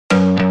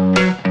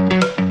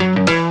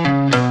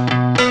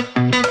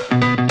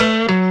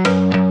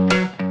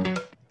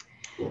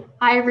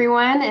Hi,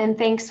 everyone, and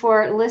thanks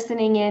for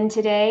listening in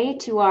today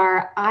to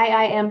our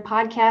iiM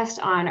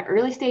podcast on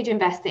early stage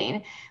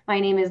investing. My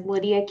name is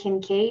Lydia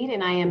Kincaid,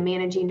 and I am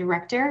Managing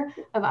Director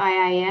of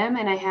iiM,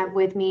 and I have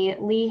with me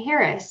Lee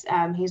Harris.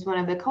 He's one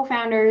of the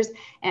co-founders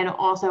and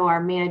also our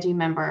managing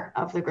member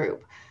of the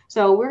group.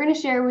 So we're going to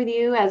share with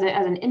you as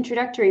an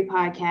introductory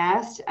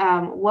podcast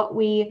what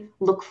we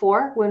look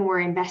for when we're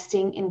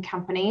investing in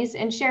companies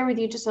and share with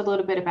you just a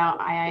little bit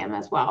about iiM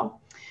as well.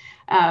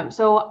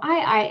 So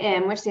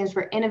iiM, which stands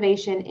for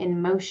Innovation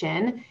in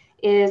Motion,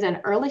 is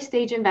an early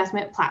stage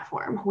investment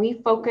platform. We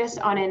focus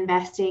on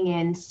investing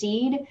in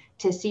seed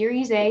to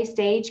Series A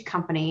stage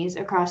companies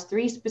across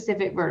three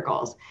specific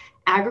verticals: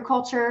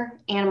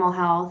 agriculture, animal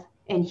health,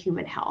 and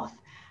human health.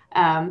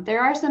 There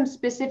are some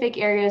specific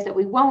areas that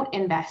we won't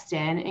invest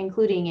in,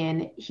 including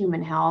in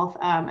human health,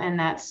 and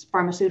that's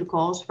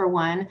pharmaceuticals for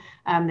one.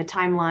 The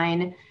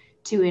timeline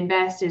to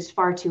invest is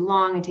far too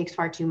long and takes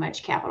far too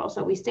much capital.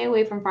 So we stay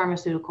away from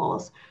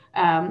pharmaceuticals.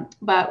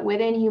 But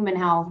within human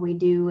health, we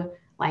do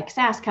like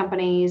SaaS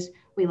companies,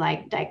 we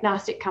like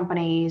diagnostic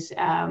companies.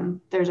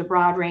 There's a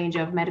broad range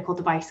of medical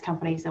device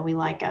companies that we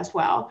like as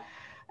well.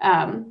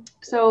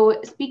 So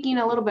speaking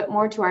a little bit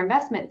more to our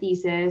investment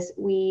thesis,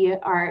 we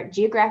are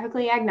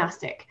geographically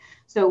agnostic.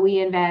 So we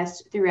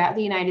invest throughout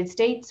the United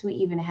States. We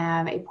even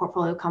have a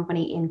portfolio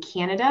company in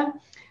Canada.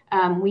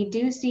 We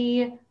do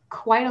see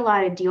quite a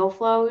lot of deal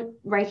flow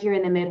right here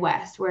in the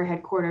Midwest. We're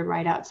headquartered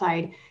right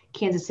outside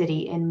Kansas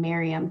City in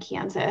Merriam,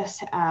 Kansas.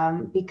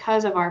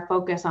 Because of our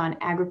focus on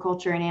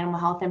agriculture and animal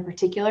health in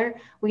particular,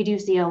 we do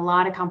see a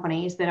lot of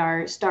companies that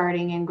are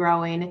starting and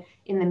growing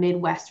in the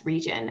Midwest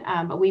region.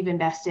 But we've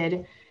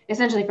invested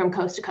essentially from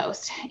coast to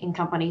coast in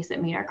companies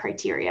that meet our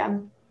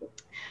criteria.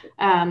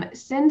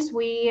 Since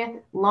we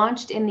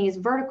launched in these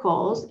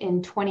verticals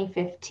in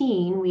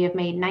 2015, we have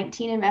made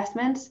 19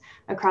 investments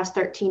across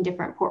 13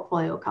 different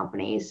portfolio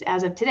companies.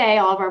 As of today,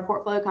 all of our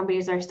portfolio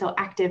companies are still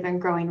active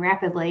and growing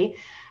rapidly.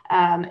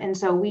 And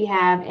so we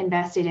have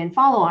invested in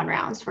follow-on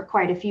rounds for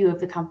quite a few of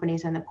the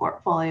companies in the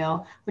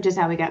portfolio, which is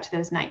how we got to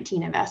those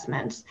 19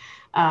 investments.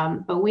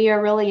 But we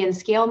are really in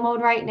scale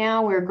mode right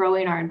now. We're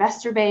growing our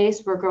investor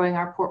base, we're growing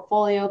our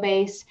portfolio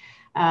base.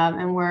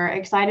 And we're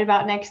excited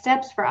about next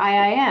steps for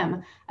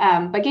iiM.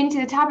 But getting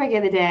to the topic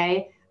of the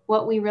day,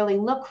 what we really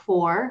look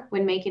for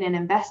when making an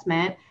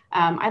investment,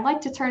 I'd like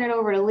to turn it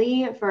over to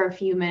Lee for a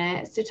few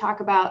minutes to talk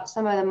about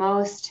some of the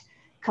most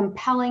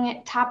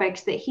compelling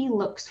topics that he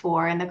looks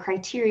for and the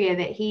criteria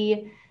that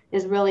he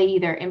is really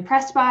either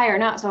impressed by or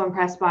not so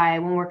impressed by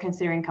when we're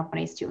considering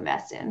companies to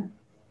invest in.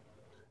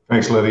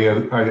 Thanks,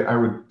 Lydia. I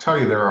would tell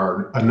you there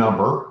are a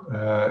number,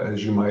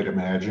 as you might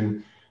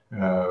imagine.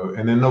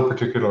 And in no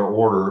particular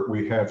order,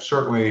 we have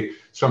certainly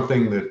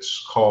something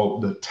that's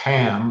called the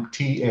TAM,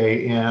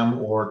 T-A-M,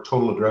 or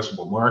total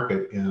addressable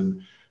market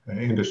in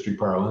industry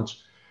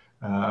parlance.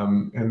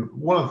 And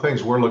one of the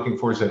things we're looking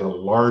for is that a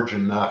large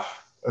enough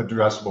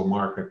addressable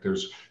market.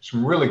 There's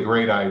some really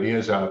great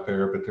ideas out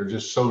there, but they're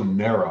just so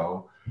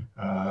narrow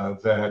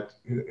that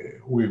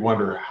we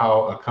wonder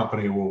how a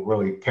company will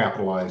really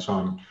capitalize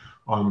on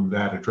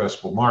that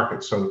addressable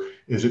market. So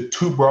is it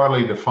too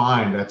broadly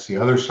defined? That's the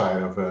other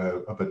side of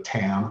a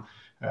TAM.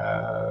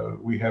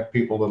 We have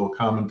people that'll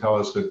come and tell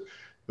us that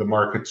the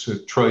market's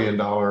 $1 trillion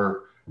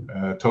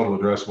total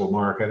addressable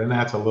market, and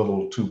that's a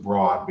little too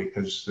broad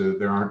because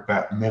there aren't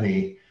that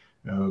many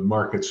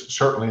markets,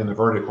 certainly in the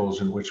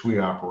verticals in which we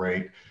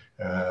operate,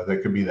 that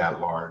could be that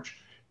large.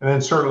 And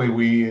then certainly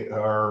we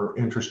are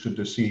interested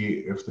to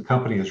see if the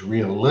company is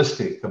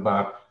realistic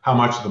about how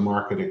much of the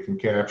market it can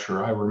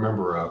capture. I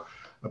remember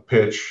a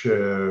pitch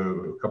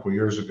a couple of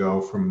years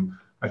ago from,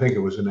 I think it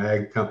was an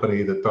ag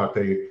company that thought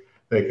they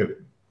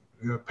could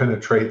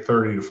penetrate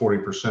 30 to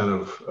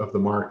 40% of the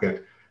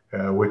market,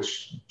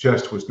 which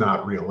just was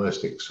not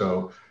realistic.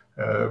 So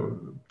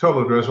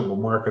total addressable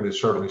market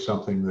is certainly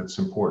something that's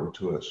important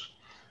to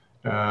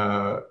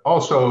us.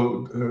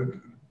 Also,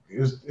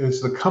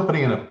 is the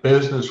company in a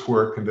business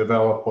where it can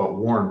develop what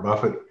Warren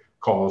Buffett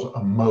calls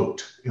a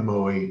moat,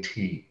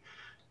 M-O-A-T.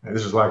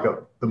 This is like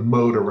the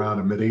moat around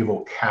a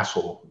medieval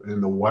castle.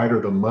 And the wider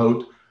the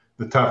moat,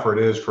 the tougher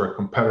it is for a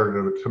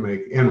competitor to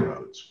make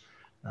inroads.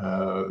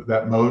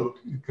 That moat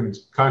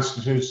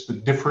constitutes the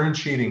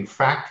differentiating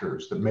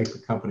factors that make the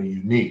company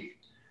unique.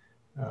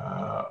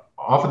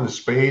 Often the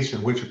space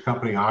in which a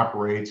company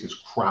operates is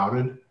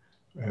crowded,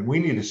 and we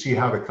need to see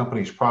how the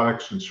company's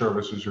products and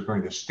services are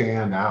going to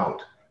stand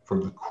out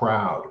from the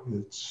crowd.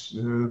 It's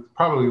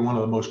probably one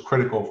of the most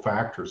critical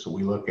factors that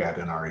we look at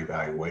in our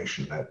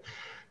evaluation,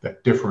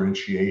 that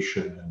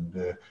differentiation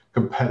and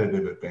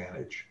competitive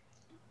advantage.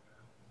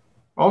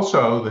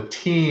 Also, the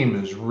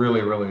team is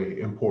really,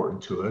 really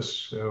important to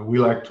us. We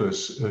like to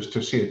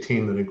see a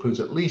team that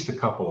includes at least a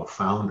couple of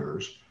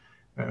founders.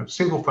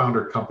 Single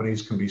founder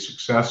companies can be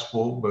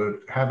successful, but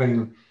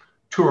having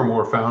two or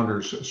more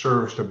founders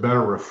serves to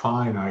better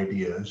refine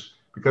ideas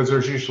because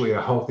there's usually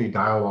a healthy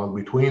dialogue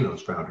between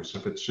those founders.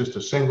 If it's just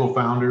a single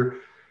founder,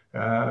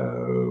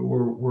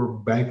 we're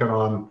banking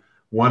on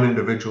one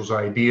individual's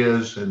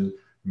ideas and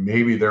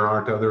Maybe there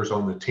aren't others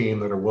on the team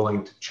that are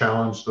willing to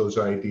challenge those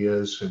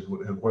ideas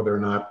and whether or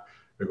not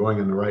they're going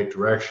in the right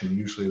direction.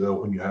 Usually, though,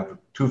 when you have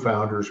two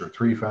founders or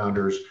three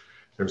founders,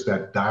 there's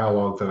that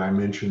dialogue that I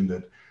mentioned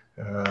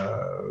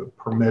that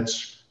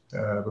permits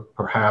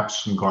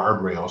perhaps some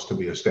guardrails to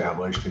be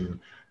established. And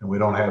we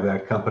don't have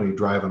that company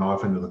driving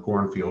off into the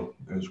cornfield,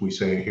 as we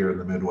say here in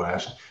the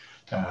Midwest.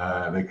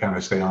 They kind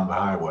of stay on the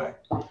highway.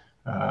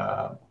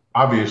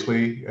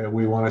 Obviously,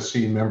 we want to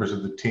see members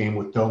of the team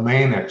with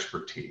domain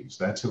expertise.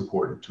 That's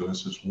important to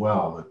us as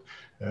well,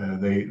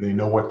 that they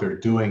know what they're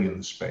doing in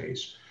the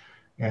space.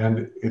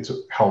 And it's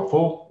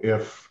helpful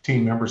if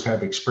team members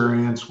have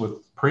experience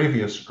with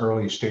previous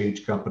early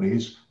stage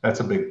companies. That's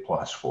a big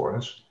plus for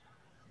us.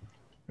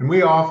 And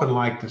we often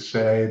like to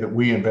say that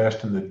we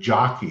invest in the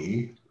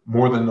jockey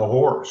more than the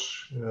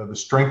horse. The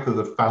strength of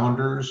the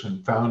founders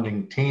and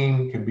founding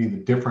team can be the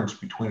difference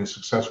between a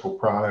successful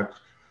product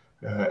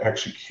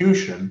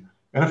execution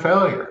and a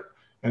failure.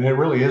 And it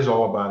really is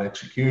all about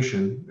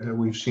execution.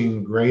 We've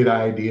seen great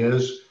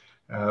ideas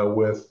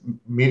with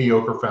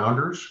mediocre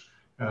founders,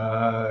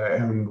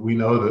 and we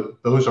know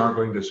that those aren't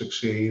going to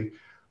succeed.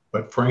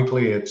 But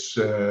frankly, it's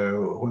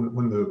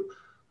when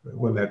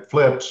that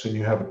flips and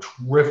you have a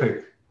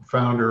terrific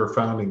founder or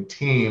founding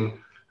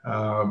team,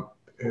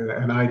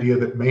 an idea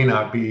that may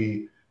not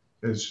be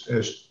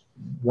as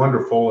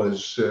wonderful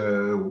as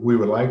we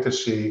would like to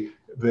see,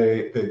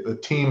 the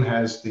team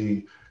has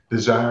the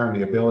desire and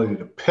the ability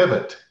to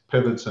pivot.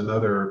 Pivot's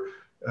another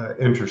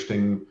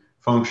interesting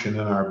function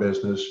in our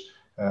business.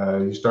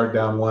 You start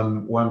down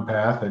one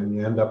path and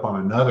you end up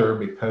on another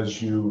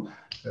because you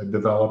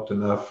developed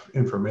enough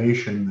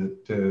information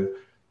that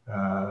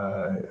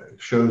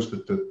shows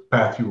that the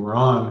path you were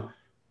on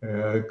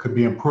could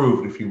be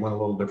improved if you went a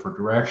little different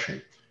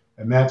direction.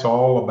 And that's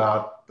all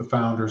about the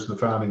founders and the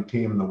founding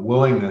team and the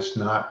willingness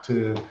not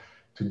to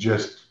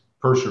just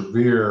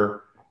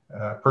persevere.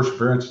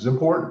 Perseverance is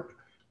important,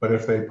 but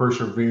if they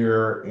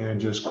persevere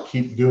and just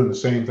keep doing the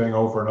same thing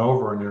over and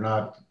over and they're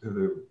not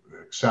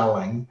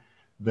excelling,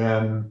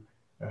 then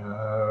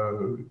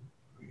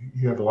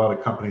you have a lot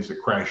of companies that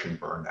crash and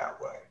burn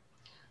that way.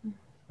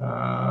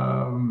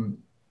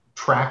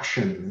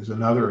 Traction is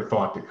another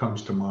thought that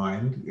comes to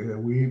mind.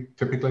 We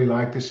typically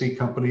like to see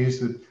companies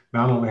that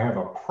not only have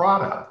a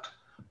product,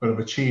 but have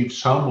achieved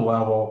some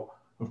level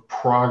of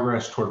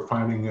progress toward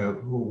finding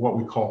what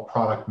we call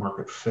product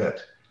market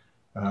fit.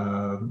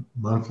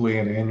 Monthly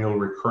and annual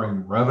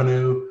recurring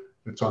revenue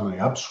that's on the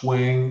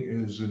upswing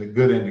is a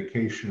good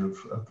indication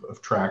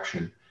of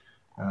traction.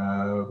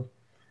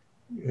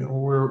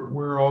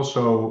 We're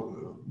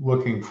also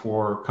looking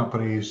for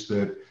companies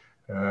that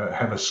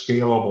have a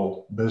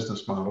scalable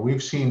business model.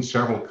 We've seen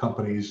several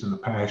companies in the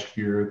past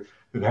year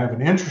that have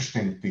an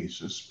interesting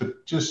thesis,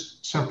 but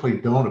just simply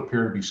don't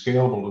appear to be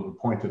scalable to the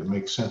point that it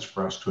makes sense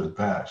for us to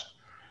invest.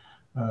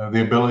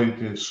 The ability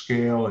to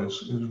scale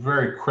is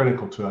very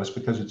critical to us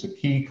because it's a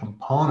key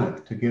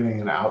component to getting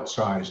an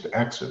outsized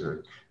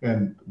exit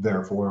and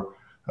therefore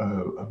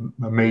a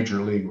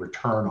major league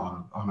return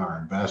on our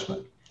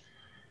investment.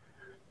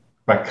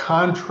 By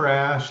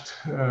contrast,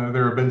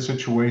 there have been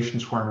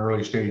situations where an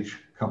early stage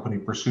company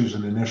pursues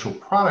an initial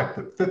product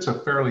that fits a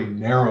fairly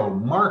narrow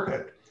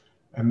market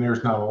and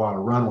there's not a lot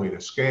of runway to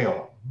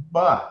scale.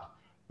 But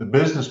the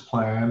business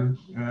plan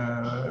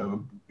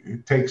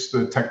it takes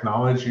the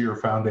technology or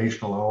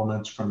foundational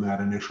elements from that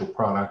initial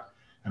product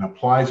and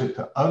applies it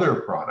to other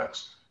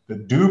products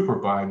that do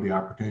provide the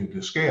opportunity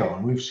to scale.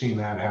 And we've seen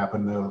that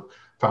happen. The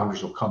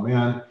founders will come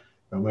in,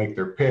 they'll make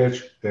their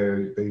pitch.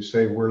 They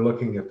say, we're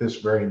looking at this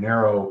very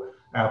narrow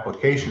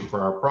application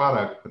for our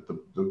product. But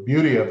the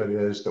beauty of it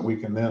is that we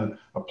can then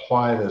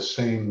apply the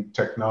same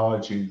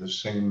technology, the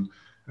same,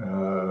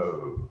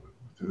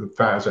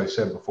 as I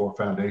said before,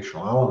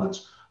 foundational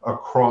elements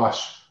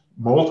across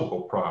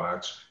multiple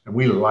products, and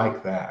we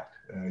like that.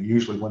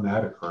 Usually when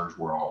that occurs,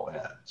 we're all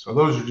in. So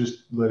those are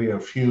just, Lydia, a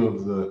few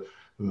of the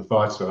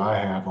thoughts that I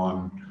have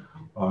on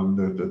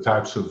the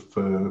types of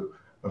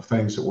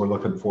things that we're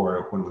looking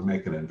for when we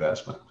make an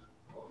investment.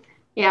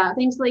 Yeah,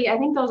 thanks, Lee. I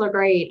think those are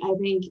great. I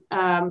think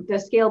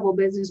the scalable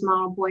business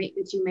model point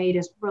that you made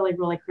is really,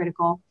 really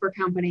critical for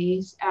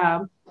companies.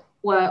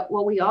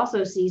 What we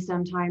also see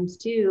sometimes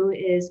too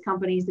is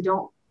companies that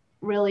don't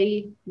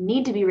really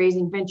need to be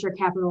raising venture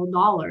capital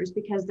dollars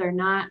because they're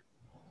not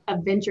a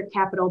venture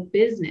capital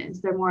business.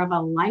 They're more of a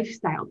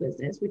lifestyle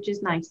business, which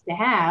is nice to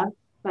have,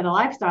 but a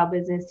lifestyle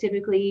business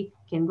typically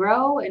can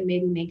grow and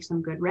maybe make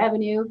some good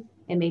revenue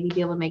and maybe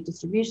be able to make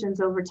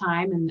distributions over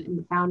time, and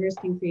the founders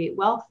can create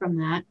wealth from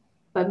that,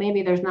 but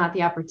maybe there's not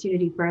the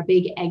opportunity for a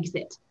big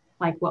exit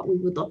like what we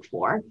would look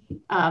for.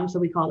 So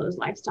we call those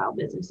lifestyle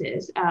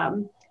businesses.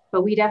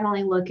 But we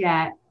definitely look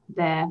at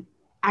the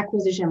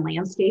acquisition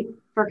landscape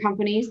for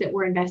companies that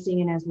we're investing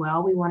in as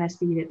well. We want to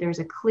see that there's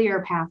a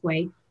clear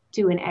pathway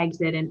to an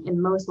exit,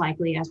 and most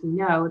likely, as we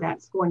know,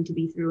 that's going to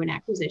be through an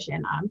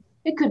acquisition.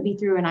 It could be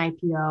through an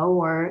IPO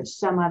or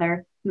some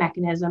other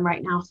mechanism.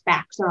 Right now,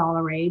 SPACs are all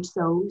the rage,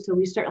 so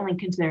we certainly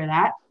consider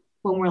that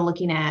when we're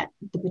looking at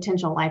the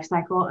potential life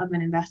cycle of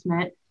an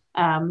investment.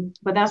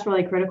 But that's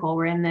really critical.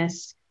 We're in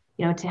this,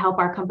 to help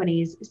our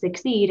companies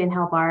succeed and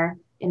help our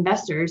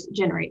investors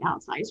generate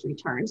outsized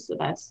returns. So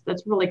that's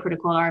really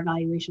critical to our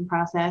evaluation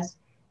process.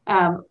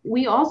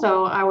 We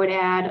also, I would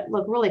add,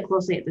 look really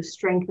closely at the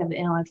strength of the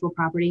intellectual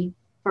property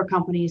for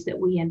companies that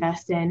we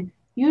invest in.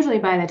 Usually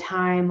by the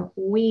time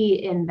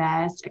we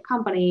invest, a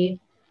company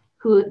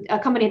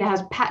that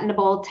has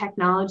patentable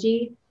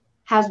technology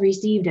has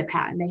received a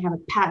patent. They have a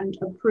patent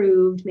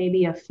approved,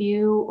 maybe a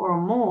few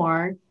or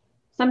more.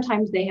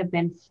 Sometimes they have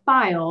been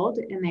filed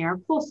and they are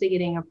close to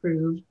getting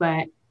approved.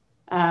 But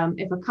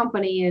if a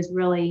company is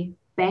really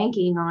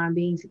banking on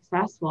being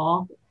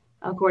successful,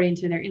 according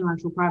to their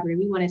intellectual property,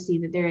 we want to see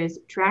that there is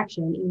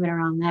traction even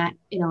around that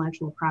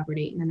intellectual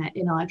property, and then that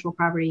intellectual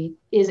property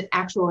is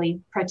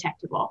actually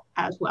protectable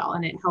as well.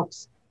 And it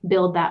helps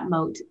build that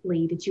moat,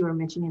 Lee, that you were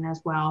mentioning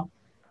as well.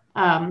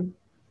 And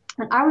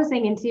I was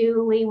thinking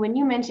too, Lee, when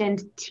you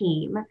mentioned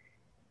team,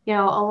 a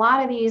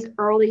lot of these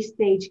early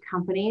stage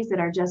companies that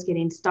are just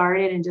getting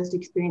started and just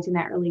experiencing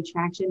that early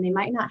traction, they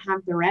might not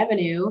have the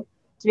revenue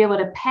to be able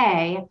to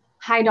pay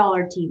high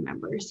dollar team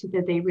members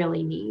that they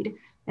really need.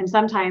 And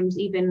sometimes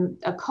even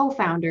a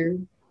co-founder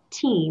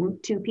team,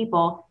 two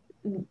people,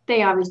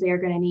 they obviously are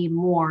going to need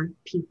more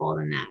people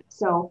than that.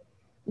 So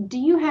do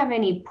you have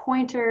any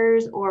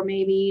pointers, or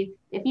maybe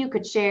if you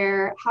could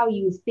share how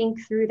you think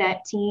through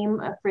that team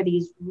for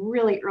these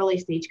really early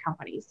stage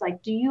companies?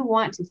 Like, do you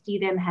want to see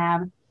them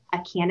have a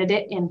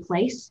candidate in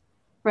place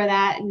for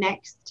that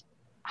next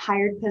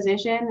hired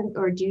position,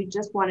 or do you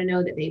just want to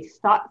know that they've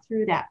thought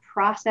through that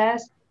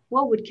process?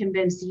 What would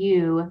convince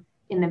you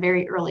in the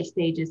very early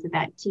stages that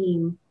that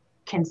team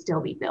can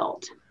still be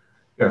built?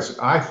 Yes,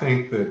 I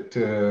think that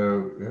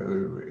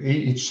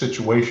each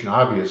situation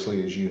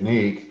obviously is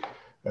unique.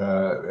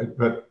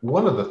 But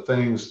one of the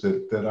things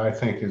that I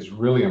think is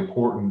really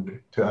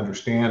important to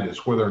understand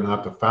is whether or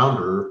not the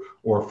founder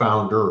or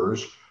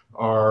founders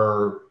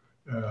are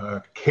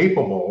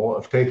capable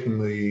of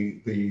taking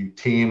the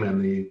team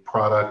and the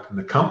product and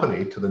the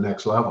company to the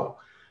next level.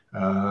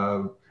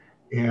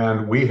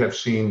 And we have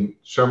seen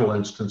several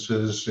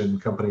instances in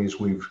companies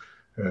we've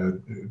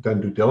done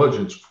due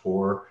diligence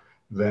for,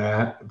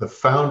 that the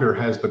founder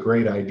has the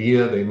great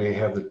idea. They may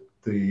have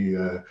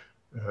the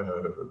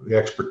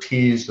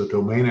expertise, the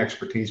domain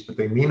expertise, but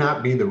they may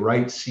not be the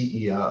right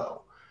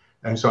CEO.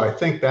 And so I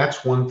think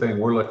that's one thing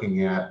we're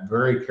looking at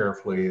very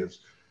carefully is,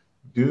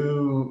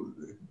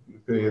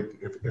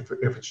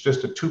 if it's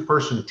just a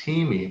two-person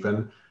team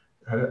even,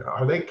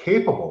 are they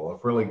capable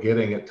of really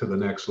getting it to the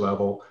next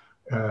level?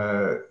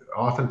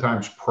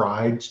 Oftentimes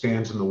pride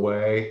stands in the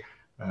way,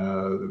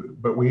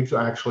 but we've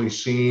actually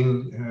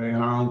seen in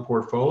our own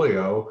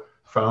portfolio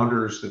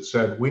founders that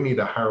said, we need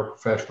to hire a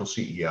professional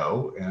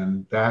CEO,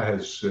 and that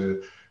has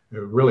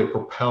really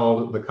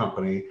propelled the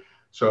company.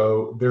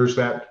 So there's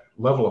that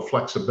level of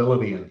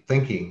flexibility in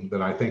thinking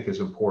that I think is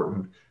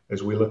important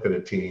as we look at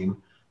a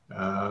team.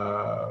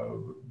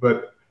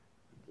 But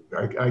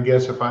I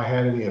guess if I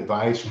had any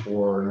advice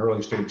for an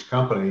early stage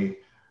company,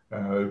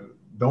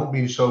 don't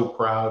be so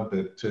proud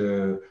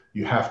that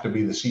you have to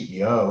be the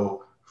CEO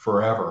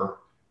forever.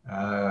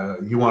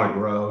 You want to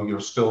grow. You're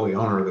still the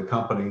owner of the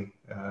company,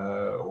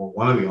 or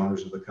one of the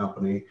owners of the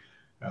company.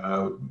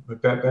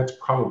 But that's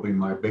probably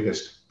my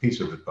biggest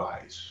piece of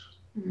advice.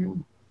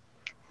 Mm-hmm.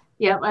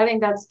 Yeah, I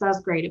think that's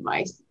great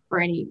advice for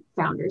any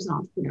founders and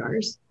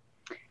entrepreneurs.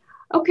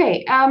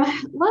 Okay,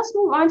 let's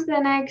move on to the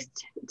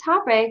next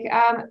topic.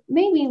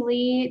 Maybe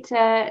Lee,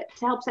 to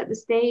help set the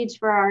stage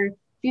for our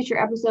future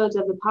episodes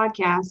of the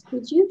podcast,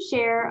 could you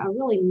share a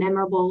really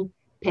memorable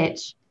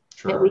pitch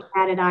that we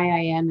had at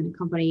iiM and a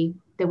company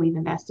that we've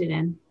invested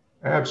in?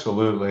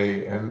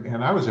 Absolutely.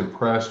 And I was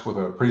impressed with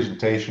a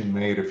presentation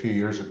made a few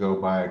years ago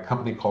by a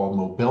company called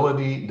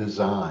Mobility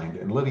Designed.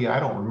 And Lydia, I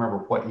don't remember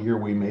what year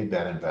we made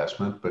that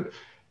investment, but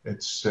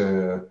it's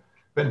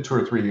been 2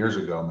 or 3 years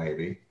ago,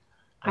 maybe.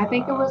 I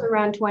think it was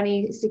around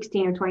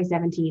 2016 or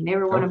 2017. They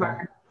were one of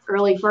our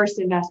early first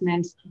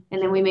investments,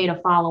 and then we made a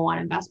follow-on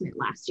investment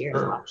last year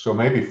as well. So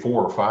maybe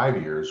 4 or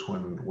 5 years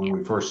when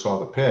we first saw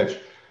the pitch.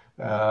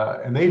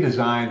 And they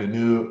designed a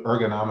new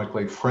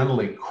ergonomically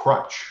friendly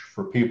crutch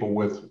for people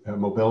with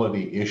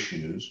mobility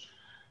issues.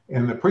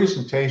 And the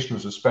presentation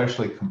was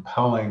especially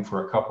compelling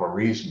for a couple of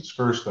reasons.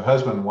 First, the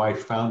husband and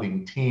wife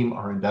founding team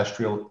are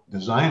industrial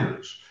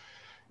designers.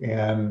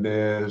 And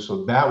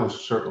so that was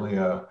certainly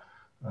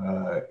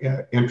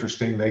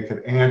interesting. They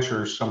could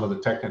answer some of the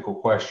technical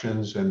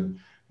questions,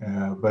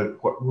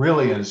 but what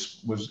really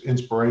was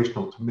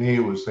inspirational to me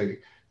was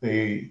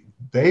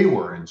they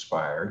were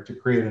inspired to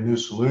create a new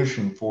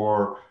solution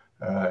for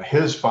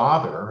his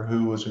father,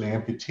 who was an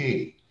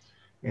amputee.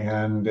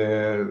 And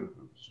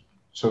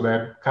so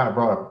that kind of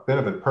brought a bit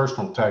of a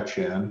personal touch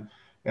in.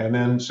 And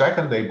then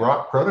second, they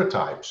brought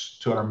prototypes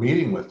to our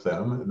meeting with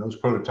them. And those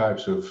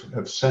prototypes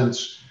have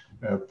since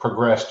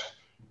progressed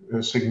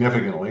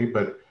significantly,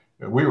 but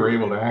we were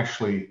able to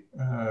actually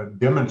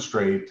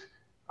demonstrate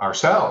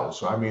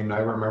ourselves. I mean, I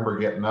remember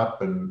getting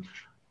up and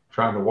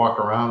trying to walk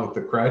around with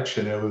the crutch,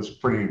 and it was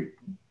pretty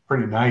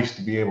nice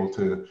to be able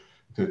to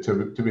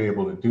to be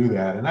able to do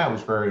that. And that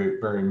was very,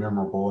 very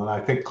memorable. And I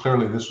think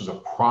clearly this was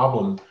a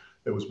problem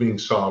that was being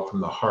solved from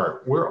the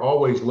heart. We're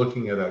always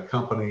looking at a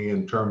company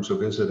in terms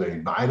of, is it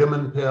a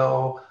vitamin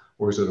pill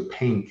or is it a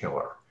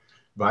painkiller?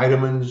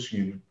 Vitamins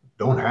you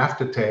don't have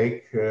to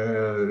take.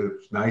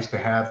 It's nice to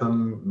have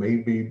them,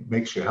 maybe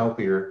makes you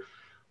healthier.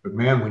 But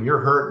man, when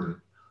you're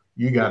hurting,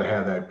 you got to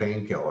have that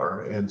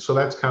painkiller. And so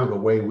that's kind of the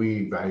way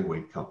we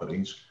evaluate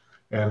companies.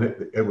 And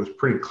it was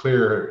pretty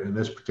clear in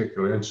this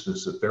particular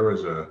instance that there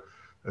was a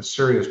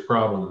serious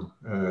problem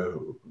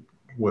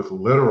with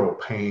literal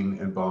pain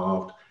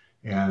involved.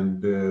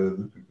 And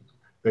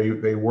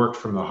they worked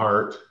from the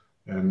heart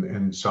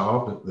and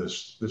solved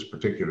this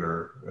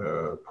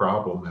particular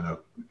problem in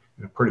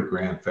a pretty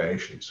grand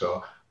fashion.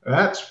 So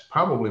that's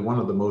probably one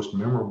of the most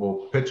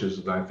memorable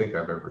pitches that I think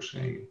I've ever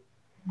seen.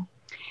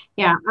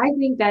 Yeah, I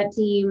think that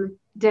team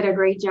did a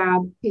great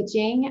job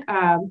pitching,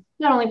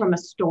 not only from a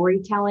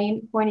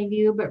storytelling point of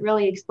view, but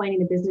really explaining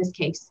the business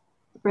case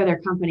for their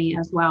company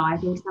as well. I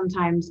think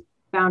sometimes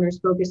founders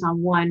focus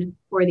on one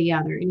or the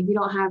other. And if you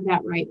don't have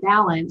that right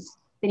balance,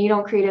 then you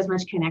don't create as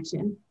much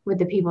connection with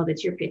the people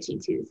that you're pitching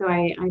to. So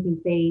I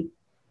think they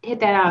hit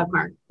that out of the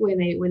park when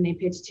they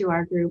pitched to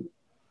our group,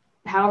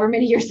 however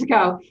many years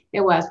ago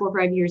it was, 4 or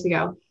 5 years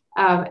ago.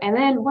 And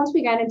then once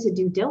we got into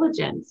due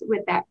diligence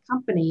with that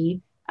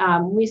company,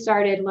 we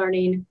started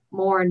learning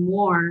more and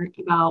more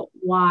about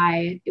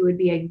why it would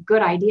be a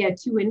good idea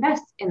to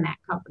invest in that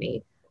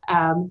company.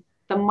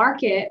 The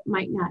market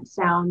might not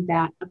sound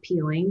that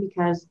appealing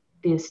because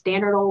the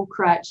standard old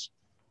crutch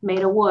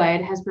made of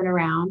wood has been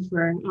around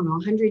for, I don't know,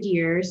 100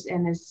 years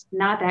and it's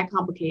not that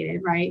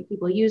complicated, right?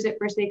 People use it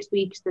for 6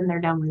 weeks, then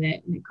they're done with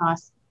it and it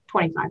costs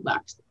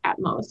 $25 at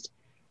most.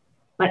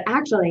 But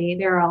actually,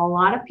 there are a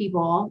lot of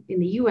people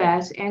in the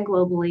US and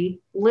globally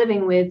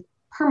living with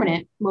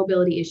permanent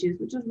mobility issues,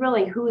 which is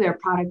really who their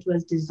product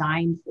was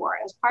designed for.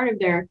 As part of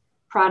their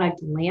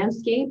product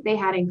landscape, they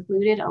had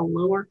included a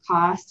lower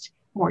cost,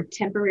 more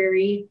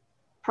temporary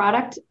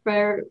product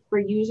for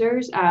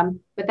users,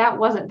 but that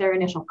wasn't their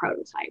initial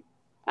prototype.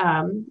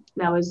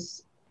 That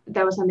was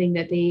something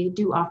that they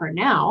do offer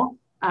now,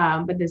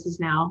 but this is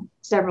now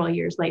several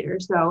years later.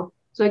 So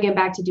again,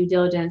 back to due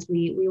diligence,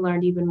 we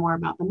learned even more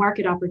about the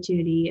market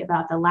opportunity,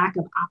 about the lack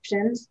of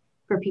options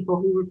for people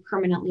who were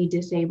permanently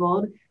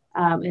disabled.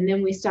 And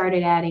then we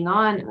started adding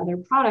on other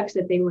products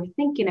that they were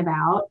thinking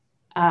about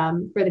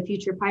for the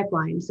future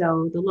pipeline.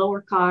 So the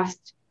lower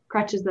cost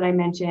crutches that I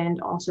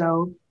mentioned,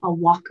 also a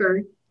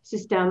walker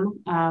system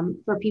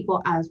for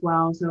people as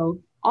well. So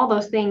all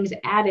those things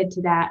added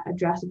to that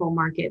addressable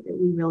market that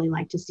we really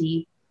like to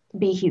see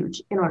be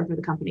huge in order for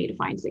the company to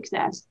find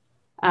success.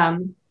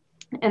 And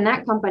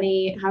that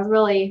company has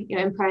really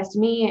impressed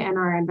me and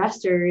our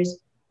investors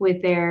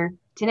with their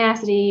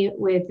tenacity,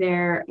 with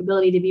their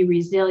ability to be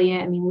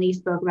resilient. I mean, Lee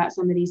spoke about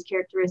some of these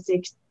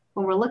characteristics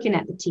when we're looking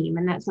at the team,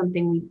 and that's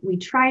something we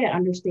try to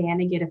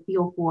understand and get a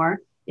feel for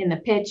in the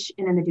pitch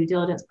and in the due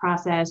diligence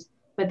process,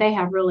 but they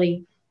have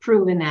really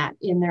proven that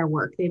in their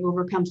work. They've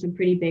overcome some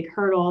pretty big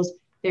hurdles.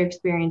 They're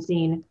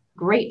experiencing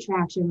great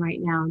traction right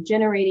now,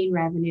 generating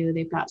revenue.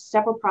 They've got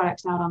several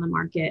products out on the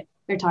market.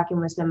 They're talking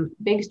with some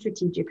big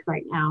strategics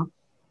right now.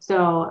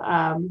 So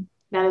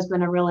that has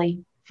been a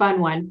really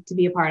fun one to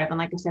be a part of. And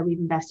like I said, we've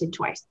invested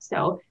twice.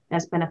 So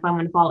that's been a fun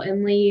one to follow.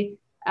 And Lee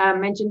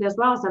mentioned as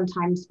well,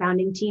 sometimes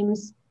founding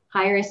teams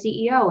hire a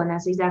CEO, and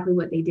that's exactly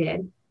what they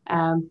did.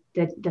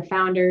 The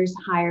founders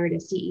hired a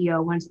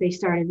CEO once they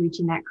started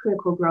reaching that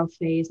critical growth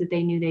phase that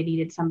they knew they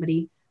needed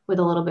somebody with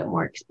a little bit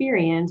more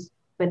experience,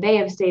 but they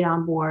have stayed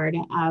on board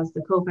as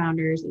the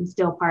co-founders and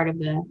still part of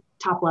the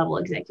top level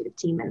executive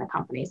team in the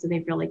company. So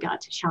they've really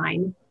got to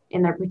shine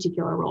in their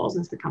particular roles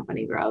as the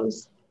company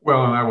grows.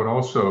 Well, and I would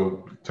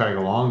also tag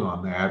along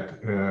on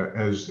that.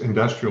 As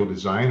industrial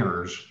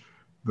designers,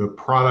 the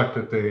product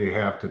that they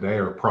have today,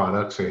 or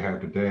products they have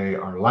today,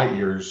 are light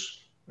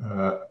years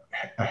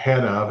ahead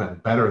of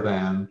and better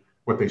than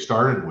what they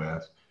started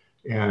with.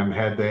 And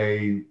had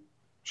they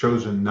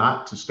chosen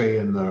not to stay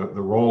in the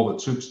role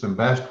that suits them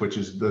best, which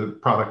is the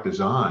product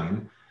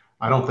design,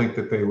 I don't think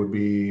that they would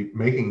be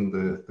making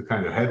the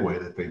kind of headway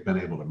that they've been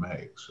able to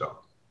make. So,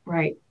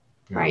 right.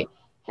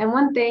 And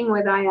one thing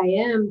with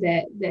iiM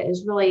that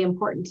is really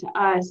important to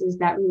us is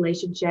that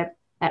relationship,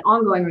 that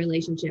ongoing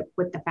relationship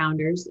with the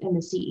founders and the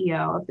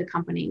CEO of the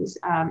companies.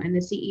 And the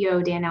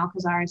CEO, Dan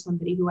Alcazar, is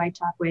somebody who I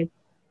talk with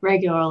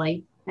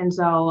regularly. And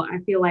so I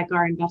feel like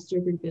our investor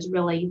group is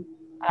really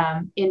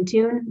in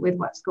tune with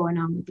what's going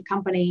on with the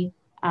company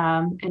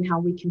and how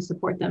we can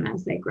support them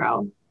as they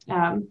grow.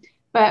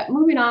 But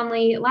moving on,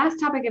 Lee, last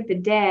topic of the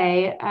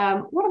day,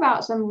 what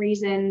about some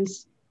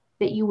reasons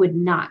that you would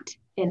not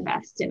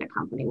invest in a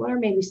company? What are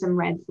maybe some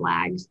red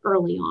flags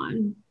early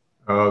on?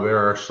 Oh, there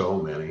are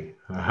so many.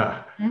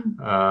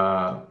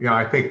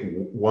 I think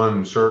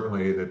one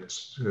certainly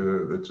that's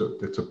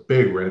a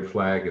big red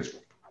flag is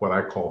what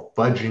I call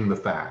fudging the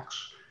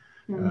facts.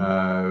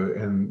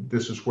 And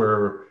this is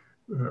where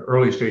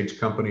early stage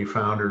company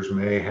founders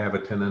may have a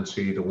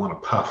tendency to want to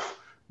puff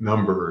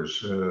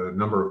numbers,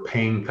 number of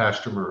paying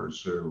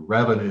customers,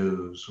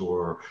 revenues,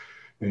 or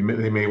they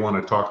may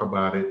want to talk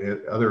about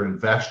it. Other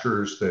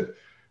investors that,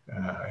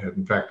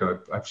 in fact,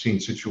 I've seen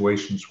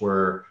situations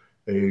where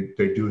they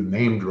do a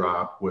name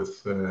drop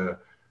with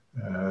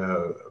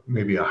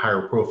maybe a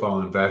higher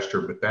profile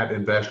investor, but that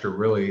investor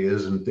really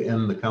isn't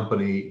in the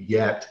company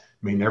yet,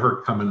 may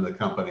never come into the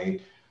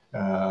company.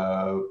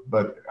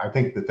 But I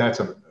think that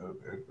that's a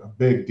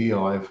big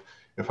deal.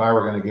 If I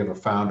were going to give a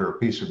founder a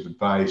piece of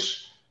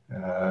advice,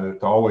 to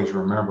always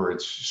remember,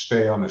 it's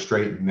stay on the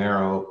straight and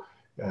narrow,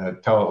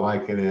 tell it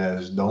like it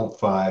is, don't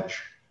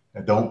fudge,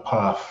 don't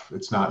puff.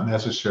 It's not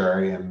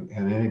necessary. And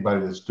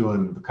anybody that's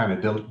doing the kind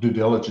of due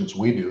diligence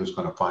we do is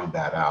going to find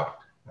that out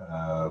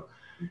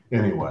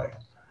anyway.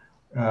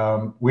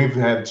 We've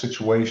had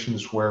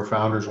situations where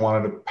founders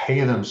wanted to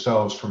pay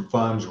themselves from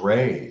funds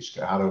raised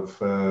out of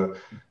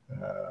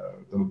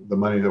the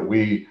money that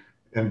we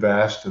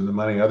invest and the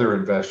money other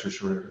investors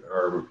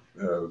are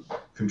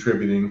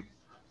contributing.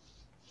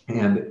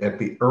 And at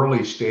the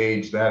early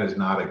stage, that is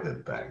not a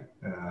good thing.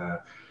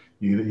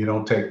 You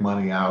don't take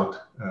money out.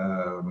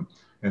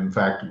 In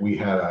fact, we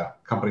had a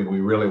company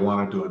we really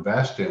wanted to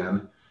invest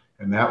in,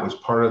 and that was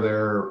part of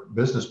their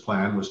business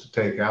plan, was to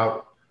take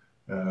out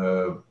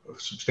a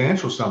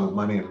substantial sum of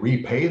money and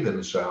repay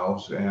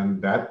themselves.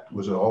 And that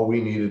was all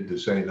we needed to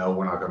say, no,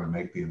 we're not going to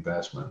make the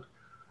investment.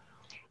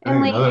 And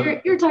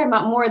like you're talking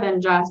about more than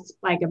just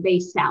like a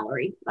base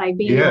salary, like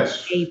being able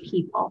to pay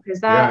people,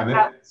 because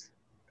I've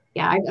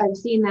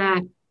seen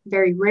that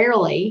very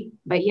rarely,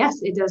 but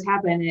yes, it does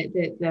happen.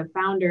 The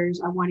founders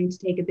are wanting to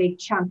take a big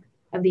chunk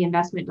of the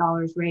investment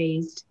dollars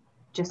raised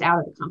just out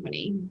of the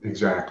company.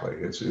 Exactly.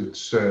 It's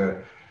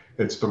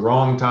the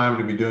wrong time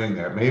to be doing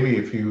that. Maybe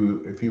if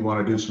you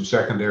want to do some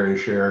secondary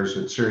shares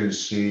at Series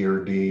C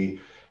or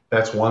D,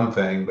 that's one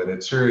thing. But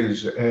at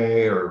Series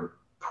A or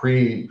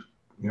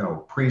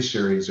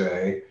pre-Series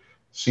A,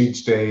 seed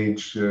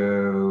stage,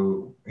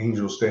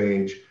 angel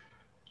stage,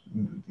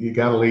 you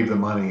got to leave the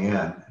money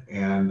in.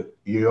 And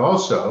you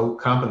also,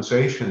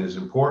 compensation is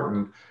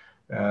important.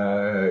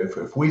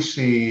 If we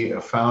see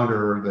a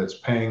founder that's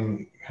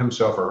paying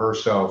himself or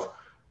herself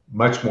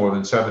much more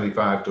than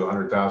 $75,000 to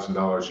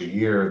 $100,000 a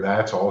year,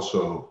 that's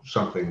also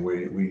something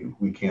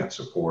we can't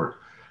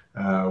support.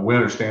 We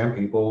understand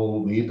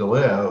people need to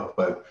live,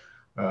 but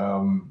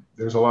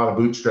there's a lot of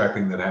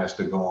bootstrapping that has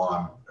to go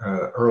on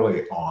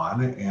early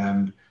on.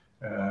 And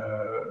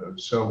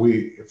so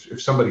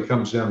if somebody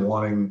comes in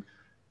wanting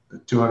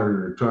 $200,000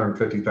 or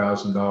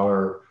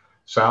 $250,000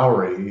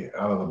 salary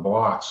out of the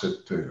blocks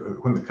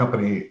when the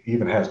company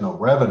even has no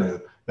revenue,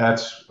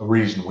 that's a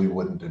reason we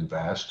wouldn't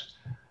invest.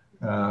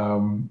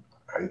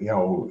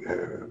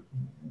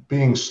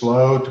 Being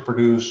slow to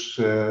produce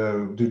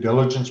due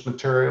diligence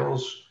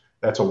materials,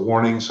 that's a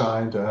warning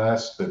sign to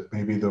us that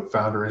maybe the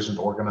founder isn't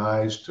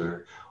organized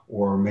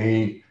or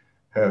may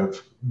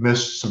have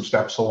missed some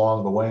steps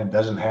along the way and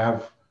doesn't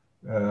have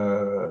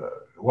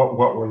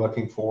what we're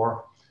looking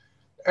for.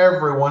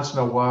 Every once in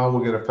a while,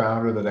 we'll get a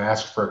founder that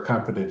asks for a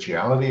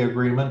confidentiality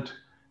agreement,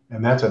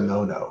 and that's a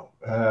no-no.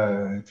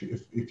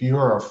 If you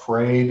are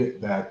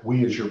afraid that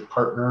we as your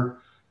partner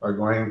are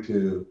going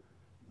to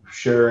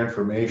share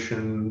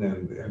information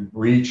and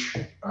breach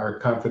our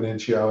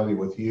confidentiality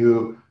with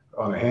you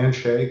on a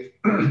handshake,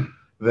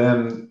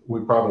 then we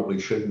probably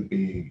shouldn't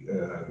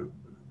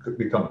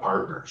become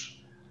partners.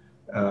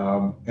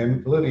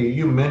 And Lydia,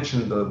 you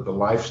mentioned the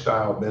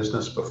lifestyle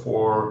business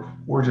before.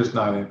 We're just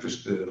not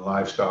interested in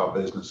lifestyle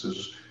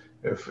businesses.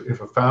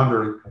 If a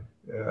founder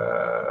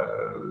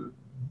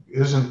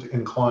isn't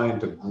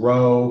inclined to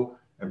grow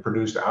and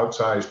produce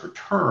outsized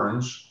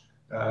returns,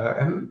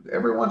 and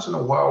every once in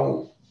a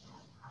while,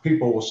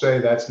 people will say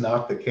that's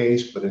not the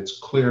case, but it's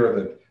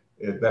clear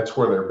that that's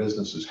where their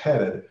business is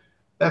headed.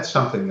 That's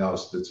something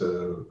else that's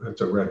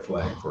a red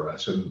flag for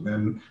us,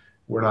 and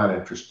we're not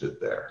interested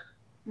there.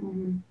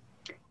 Mm-hmm.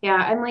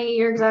 Yeah, and Lee,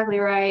 you're exactly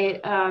right.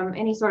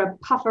 Any sort of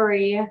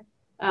puffery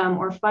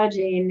or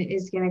fudging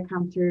is going to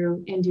come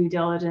through in due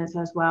diligence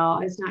as well.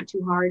 It's not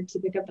too hard to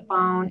pick up the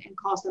phone and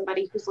call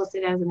somebody who's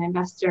listed as an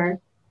investor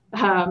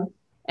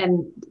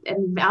and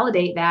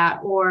validate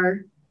that,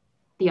 or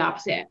the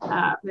opposite.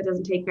 That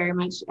doesn't take very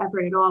much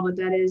effort at all, but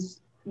that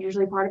is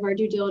usually part of our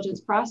due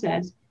diligence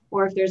process.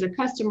 Or if there's a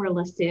customer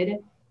listed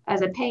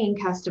as a paying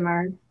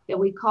customer that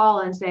we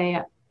call and say,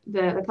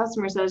 the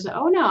customer says,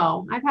 oh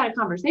no, I've had a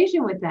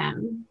conversation with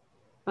them,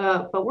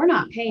 but we're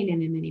not paying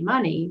them any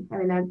money. I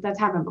mean, that's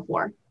happened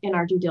before in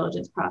our due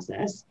diligence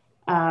process.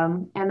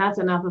 And that's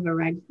enough of a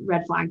red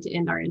flag to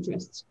end our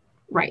interest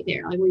right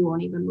there. Like, we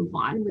won't even move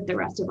on with the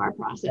rest of our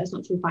process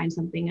once we find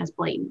something as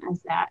blatant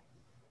as that.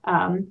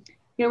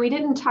 We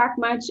didn't talk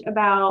much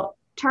about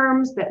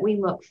terms that we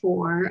look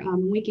for.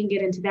 We can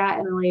get into that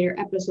in a later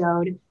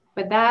episode,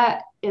 but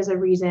that is a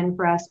reason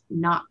for us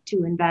not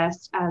to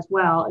invest as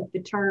well. If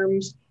the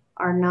terms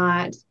are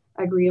not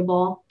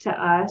agreeable to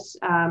us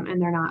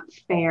and they're not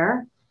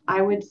fair,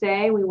 I would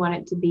say we want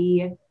it to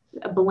be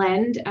a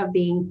blend of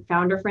being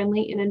founder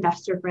friendly and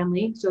investor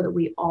friendly so that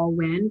we all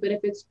win. But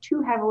if it's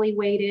too heavily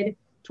weighted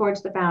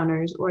towards the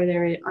founders, or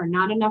there are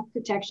not enough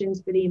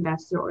protections for the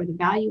investor, or the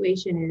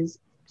valuation is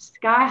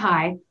sky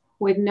high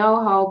with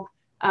no hope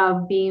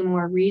of being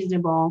more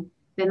reasonable,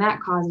 then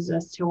that causes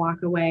us to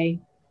walk away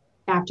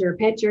after a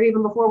pitch or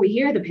even before we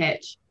hear the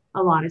pitch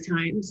a lot of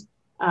times.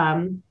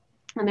 And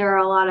there are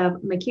a lot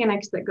of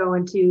mechanics that go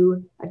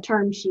into a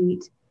term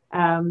sheet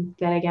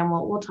that, again,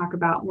 we'll talk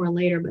about more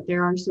later, but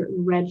there are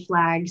certain red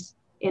flags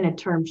in a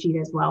term sheet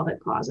as well that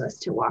cause us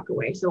to walk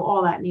away. So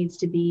all that needs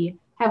to be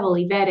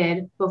heavily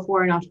vetted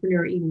before an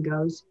entrepreneur even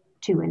goes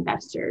to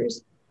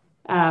investors.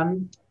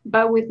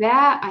 But with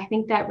that, I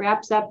think that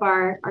wraps up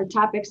our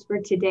topics for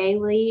today,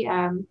 Lee.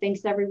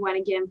 Thanks everyone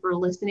again for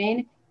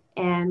listening,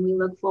 and we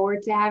look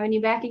forward to having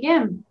you back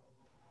again.